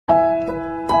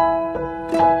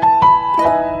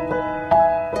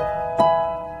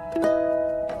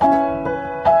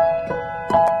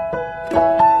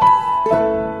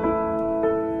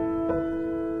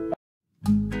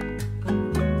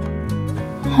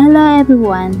Hello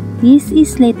everyone, this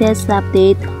is latest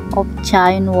update of Cha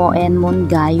Eun-woo and Moon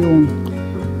Ga-young.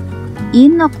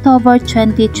 In October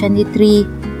 2023,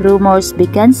 rumors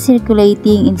began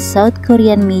circulating in South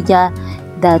Korean media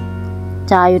that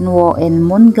Cha Eun-woo and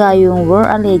Moon Ga-young were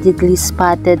allegedly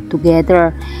spotted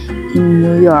together in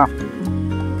New York.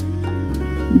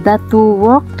 The two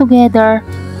worked together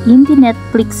in the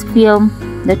Netflix film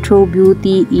The True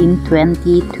Beauty in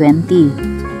 2020.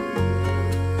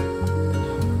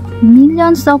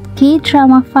 Millions of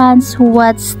K-drama fans who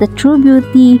watched The True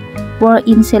Beauty were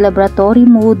in celebratory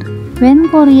mood when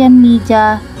Korean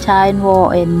media Cha Eun-woo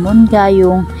and Moon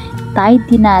Ga-young tied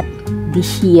the knot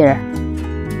this year.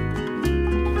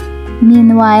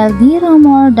 Meanwhile, the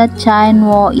rumor that Cha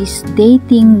Eun-woo is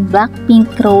dating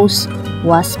Blackpink Rose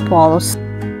was false.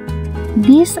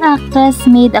 This actress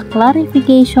made a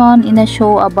clarification in a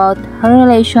show about her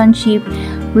relationship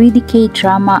with the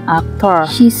K-drama actor.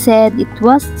 She said it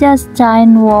was just Cha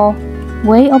Eun-woo's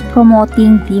way of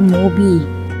promoting the movie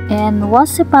and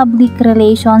was a public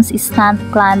relations stunt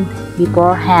planned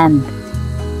beforehand.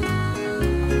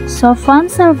 So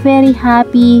fans are very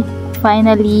happy.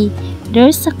 Finally,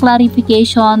 there's a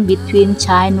clarification between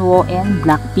Cha Eun-woo and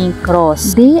Blackpink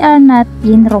Rose. They are not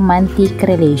in romantic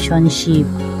relationship.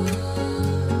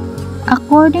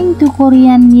 According to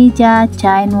Korean media,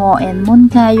 Cha Eun-woo and Moon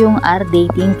Ga-young are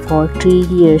dating for 3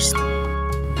 years.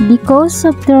 Because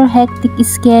of their hectic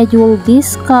schedule,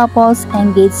 this couple's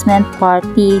engagement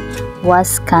party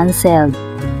was cancelled.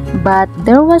 But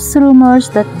there was rumors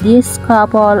that this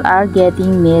couple are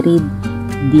getting married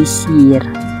this year.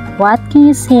 What can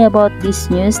you say about this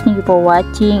news? Thank you for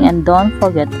watching and don't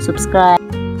forget to subscribe.